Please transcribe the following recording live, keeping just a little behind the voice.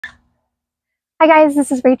Hi guys,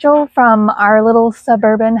 this is Rachel from our little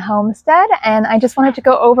suburban homestead, and I just wanted to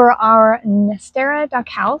go over our Nestera duck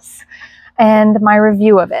house and my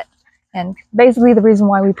review of it, and basically the reason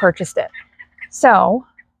why we purchased it. So,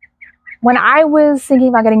 when I was thinking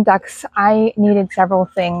about getting ducks, I needed several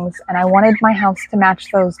things, and I wanted my house to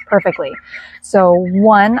match those perfectly. So,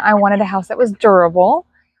 one, I wanted a house that was durable.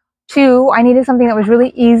 Two, I needed something that was really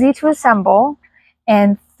easy to assemble.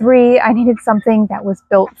 And three, I needed something that was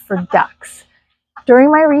built for ducks.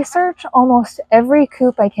 During my research, almost every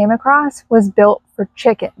coop I came across was built for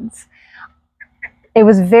chickens. It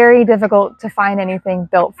was very difficult to find anything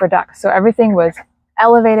built for ducks. So everything was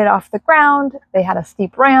elevated off the ground. They had a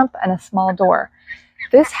steep ramp and a small door.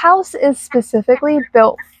 This house is specifically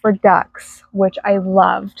built for ducks, which I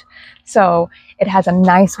loved. So it has a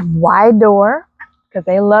nice wide door because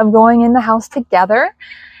they love going in the house together.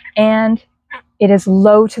 And it is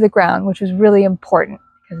low to the ground, which is really important.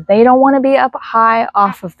 They don't want to be up high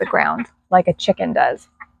off of the ground like a chicken does.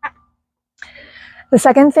 The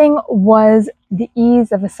second thing was the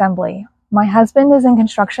ease of assembly. My husband is in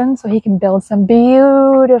construction, so he can build some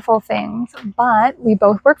beautiful things, but we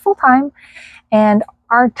both work full time and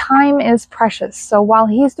our time is precious. So while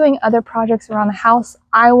he's doing other projects around the house,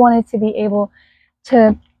 I wanted to be able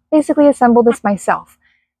to basically assemble this myself.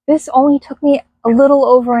 This only took me a little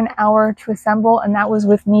over an hour to assemble, and that was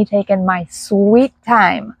with me taking my sweet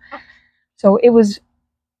time. So it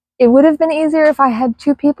would have been easier if I had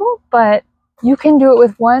two people, but you can do it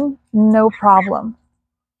with one, no problem.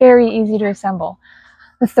 Very easy to assemble.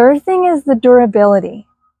 The third thing is the durability.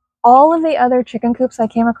 All of the other chicken coops I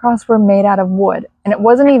came across were made out of wood, and it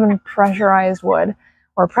wasn't even pressurized wood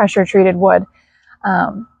or pressure treated wood.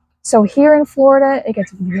 So here in Florida, it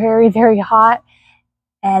gets very, very hot.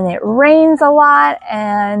 And it rains a lot,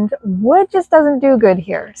 and wood just doesn't do good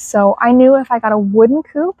here. So I knew if I got a wooden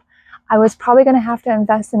coop, I was probably going to have to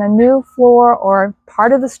invest in a new floor or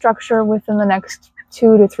part of the structure within the next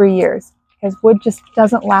 2 to 3 years, because wood just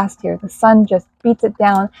doesn't last here. The sun just beats it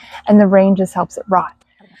down and the rain just helps it rot.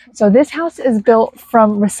 So this house is built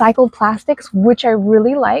from recycled plastics, which I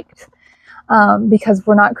really liked because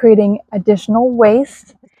we're not creating additional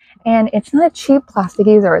waste. And it's not a cheap plastic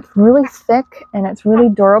either. It's really thick and it's really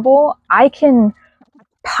durable. I can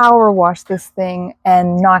power wash this thing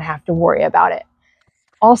and not have to worry about it.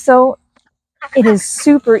 Also, it is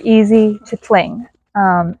super easy to clean.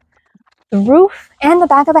 The roof and the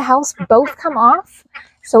back of the house both come off.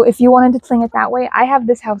 So if you wanted to clean it that way, I have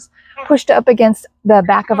this house pushed up against the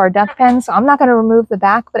back of our duck pen. So I'm not going to remove the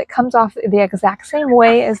back, but it comes off the exact same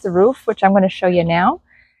way as the roof, which I'm going to show you now.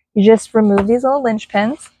 You just remove these little linch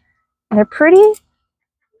pins. And they're pretty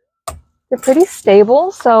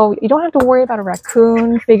stable, so you don't have to worry about a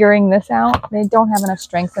raccoon figuring this out. They don't have enough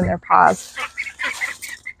strength in their paws.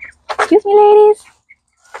 Excuse me, ladies.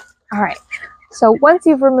 All right, so once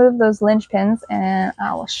you've removed those linch pins, and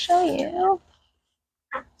I will show you.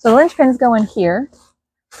 So the linch pins go in here,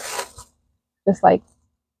 just like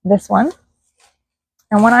this one.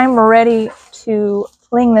 And when I'm ready to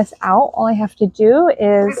fling this out, all I have to do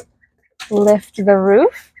is lift the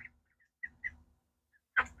roof.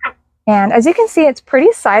 And as you can see, it's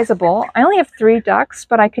pretty sizable. I only have 3 ducks,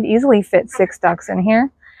 but I could easily fit 6 ducks in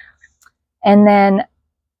here. And then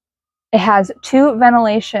it has 2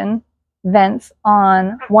 ventilation vents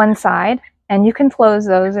on one side, and you can close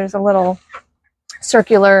those. There's a little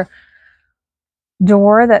circular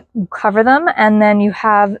door that will cover them, and then you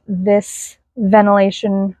have this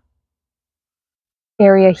ventilation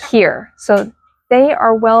area here. So they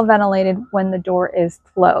are well ventilated when the door is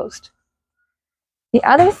closed. The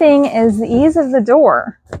other thing is the ease of the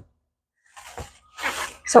door.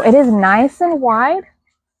 So it is nice and wide,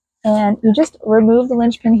 and you just remove the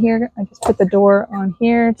linch pin here. I just put the door on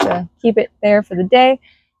here to keep it there for the day.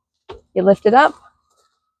 You lift it up,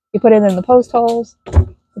 you put it in the post holes,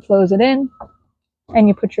 you close it in, and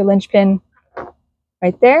you put your linch pin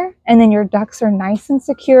right there, and then your ducks are nice and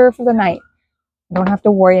secure for the night. You don't have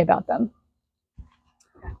to worry about them.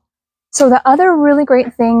 So the other really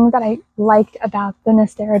great thing that I liked about the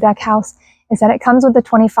Nestera duck house is that it comes with a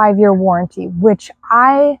 25-year warranty, which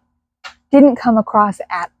I didn't come across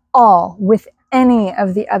at all with any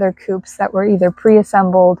of the other coops that were either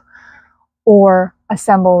pre-assembled or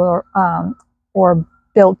assembled or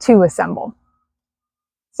built to assemble.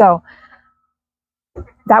 So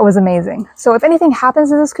that was amazing. So if anything happens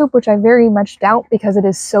to this coop, which I very much doubt because it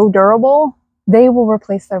is so durable, they will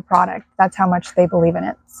replace their product. That's how much they believe in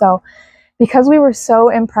it. So because we were so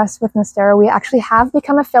impressed with Nestera, we actually have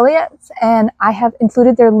become affiliates, and I have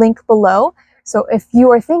included their link below So if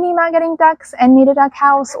you are thinking about getting ducks and need a duck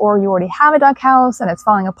house, or you already have a duck house and it's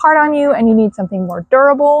falling apart on you and you need something more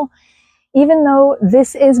durable, even though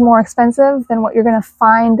this is more expensive than what you're going to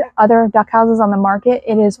find other duck houses on the market,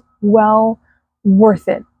 it is well worth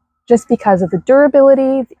it just because of the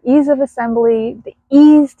durability, the ease of assembly, the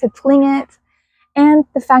ease to clean it, and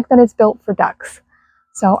the fact that it's built for ducks.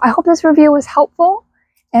 So I hope this review was helpful.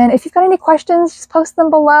 And if you've got any questions, just post them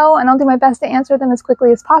below and I'll do my best to answer them as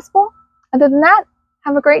quickly as possible. Other than that,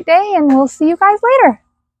 have a great day and we'll see you guys later.